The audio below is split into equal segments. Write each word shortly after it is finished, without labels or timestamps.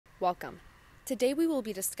Welcome. Today we will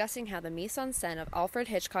be discussing how the mise en scène of Alfred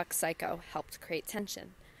Hitchcock's Psycho helped create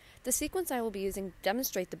tension. The sequence I will be using to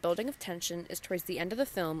demonstrate the building of tension is towards the end of the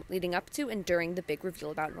film, leading up to and during the big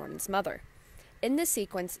reveal about Norman's mother. In this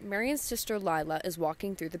sequence, Marian's sister Lila is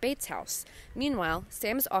walking through the Bates house. Meanwhile,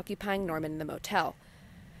 Sam is occupying Norman in the motel.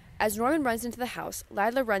 As Norman runs into the house,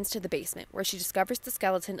 Lila runs to the basement, where she discovers the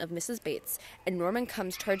skeleton of Mrs. Bates, and Norman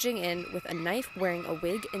comes charging in with a knife wearing a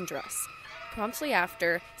wig and dress. Promptly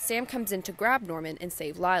after, Sam comes in to grab Norman and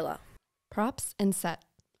save Lila. Props and set.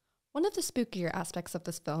 One of the spookier aspects of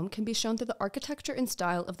this film can be shown through the architecture and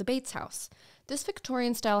style of the Bates house. This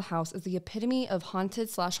Victorian-style house is the epitome of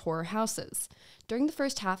haunted/horror houses. During the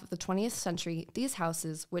first half of the 20th century, these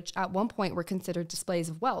houses, which at one point were considered displays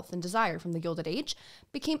of wealth and desire from the Gilded Age,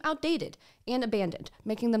 became outdated and abandoned,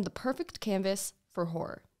 making them the perfect canvas for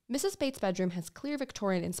horror. Mrs. Bates' bedroom has clear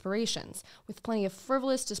Victorian inspirations, with plenty of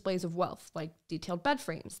frivolous displays of wealth, like detailed bed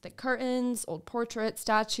frames, thick curtains, old portraits,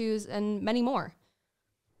 statues, and many more.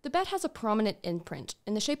 The bed has a prominent imprint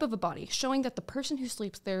in the shape of a body, showing that the person who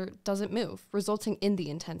sleeps there doesn't move, resulting in the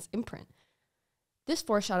intense imprint. This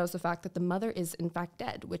foreshadows the fact that the mother is in fact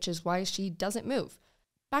dead, which is why she doesn't move.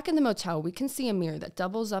 Back in the motel, we can see a mirror that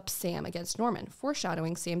doubles up Sam against Norman,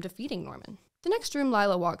 foreshadowing Sam defeating Norman. The next room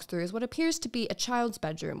Lila walks through is what appears to be a child's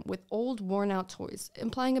bedroom with old, worn-out toys,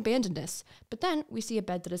 implying abandonedness, but then we see a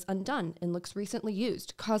bed that is undone and looks recently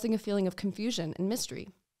used, causing a feeling of confusion and mystery.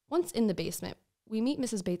 Once in the basement, we meet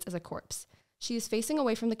Mrs. Bates as a corpse. She is facing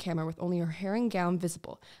away from the camera with only her hair and gown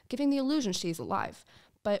visible, giving the illusion she is alive.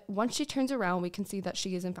 But once she turns around, we can see that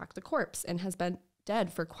she is in fact the corpse and has been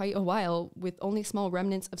dead for quite a while, with only small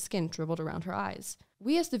remnants of skin dribbled around her eyes.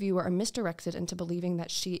 We as the viewer are misdirected into believing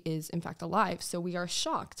that she is in fact alive, so we are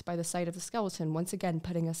shocked by the sight of the skeleton, once again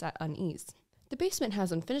putting us at unease. The basement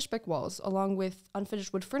has unfinished brick walls, along with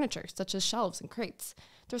unfinished wood furniture, such as shelves and crates.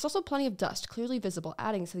 There's also plenty of dust clearly visible,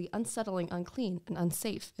 adding to the unsettling, unclean, and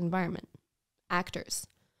unsafe environment. Actors.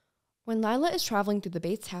 When Lila is traveling through the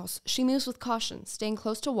Bates house, she moves with caution, staying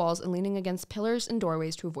close to walls and leaning against pillars and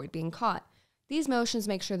doorways to avoid being caught. These motions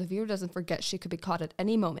make sure the viewer doesn't forget she could be caught at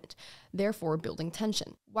any moment, therefore building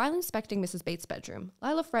tension. While inspecting Mrs. Bates' bedroom,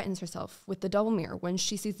 Lila frightens herself with the double mirror when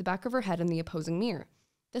she sees the back of her head in the opposing mirror.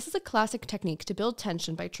 This is a classic technique to build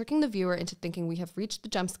tension by tricking the viewer into thinking we have reached the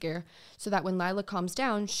jump scare, so that when Lila calms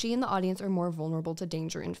down, she and the audience are more vulnerable to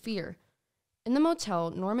danger and fear. In the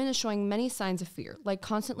motel, Norman is showing many signs of fear, like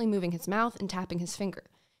constantly moving his mouth and tapping his finger.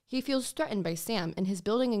 He feels threatened by Sam, and his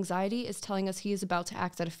building anxiety is telling us he is about to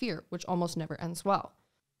act out of fear, which almost never ends well.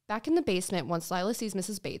 Back in the basement, once Lila sees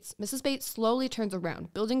Mrs. Bates slowly turns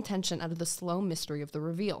around, building tension out of the slow mystery of the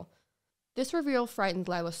reveal. This reveal frightens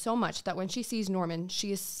Lila so much that when she sees Norman,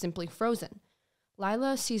 she is simply frozen.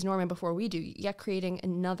 Lila sees Norman before we do, yet creating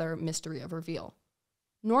another mystery of reveal.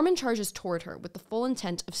 Norman charges toward her with the full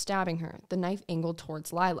intent of stabbing her, the knife angled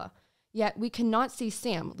towards Lila. Yet we cannot see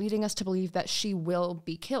Sam, leading us to believe that she will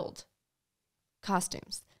be killed.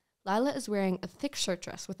 Costumes. Lila is wearing a thick shirt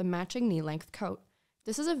dress with a matching knee-length coat.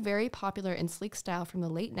 This is a very popular and sleek style from the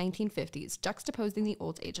late 1950s, juxtaposing the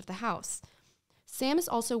old age of the house. Sam is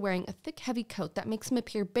also wearing a thick, heavy coat that makes him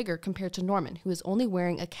appear bigger compared to Norman, who is only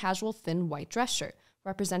wearing a casual, thin white dress shirt,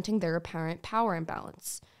 representing their apparent power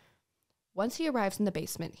imbalance. Once he arrives in the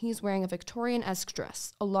basement, he is wearing a Victorian-esque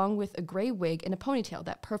dress, along with a gray wig and a ponytail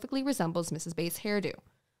that perfectly resembles Mrs. Bates' hairdo.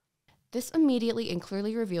 This immediately and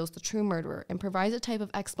clearly reveals the true murderer and provides a type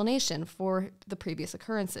of explanation for the previous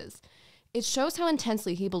occurrences. It shows how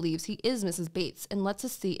intensely he believes he is Mrs. Bates and lets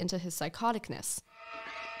us see into his psychoticness.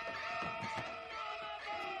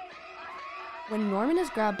 When Norman is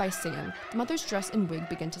grabbed by Sam, the mother's dress and wig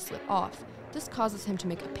begin to slip off. This causes him to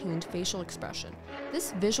make a pained facial expression.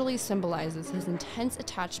 This visually symbolizes his intense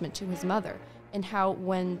attachment to his mother, and how,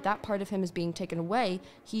 when that part of him is being taken away,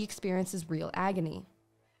 he experiences real agony.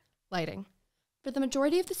 Lighting. For the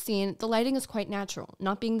majority of the scene, the lighting is quite natural,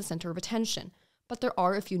 not being the center of attention, but there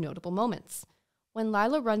are a few notable moments. When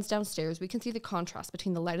Lila runs downstairs, we can see the contrast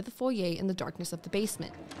between the light of the foyer and the darkness of the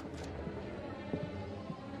basement.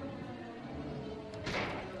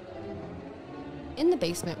 In the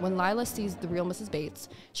basement, when Lila sees the real Mrs. Bates,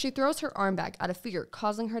 she throws her arm back out of fear,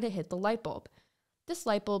 causing her to hit the light bulb. This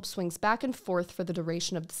light bulb swings back and forth for the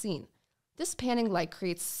duration of the scene. This panning light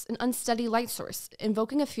creates an unsteady light source,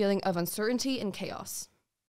 invoking a feeling of uncertainty and chaos.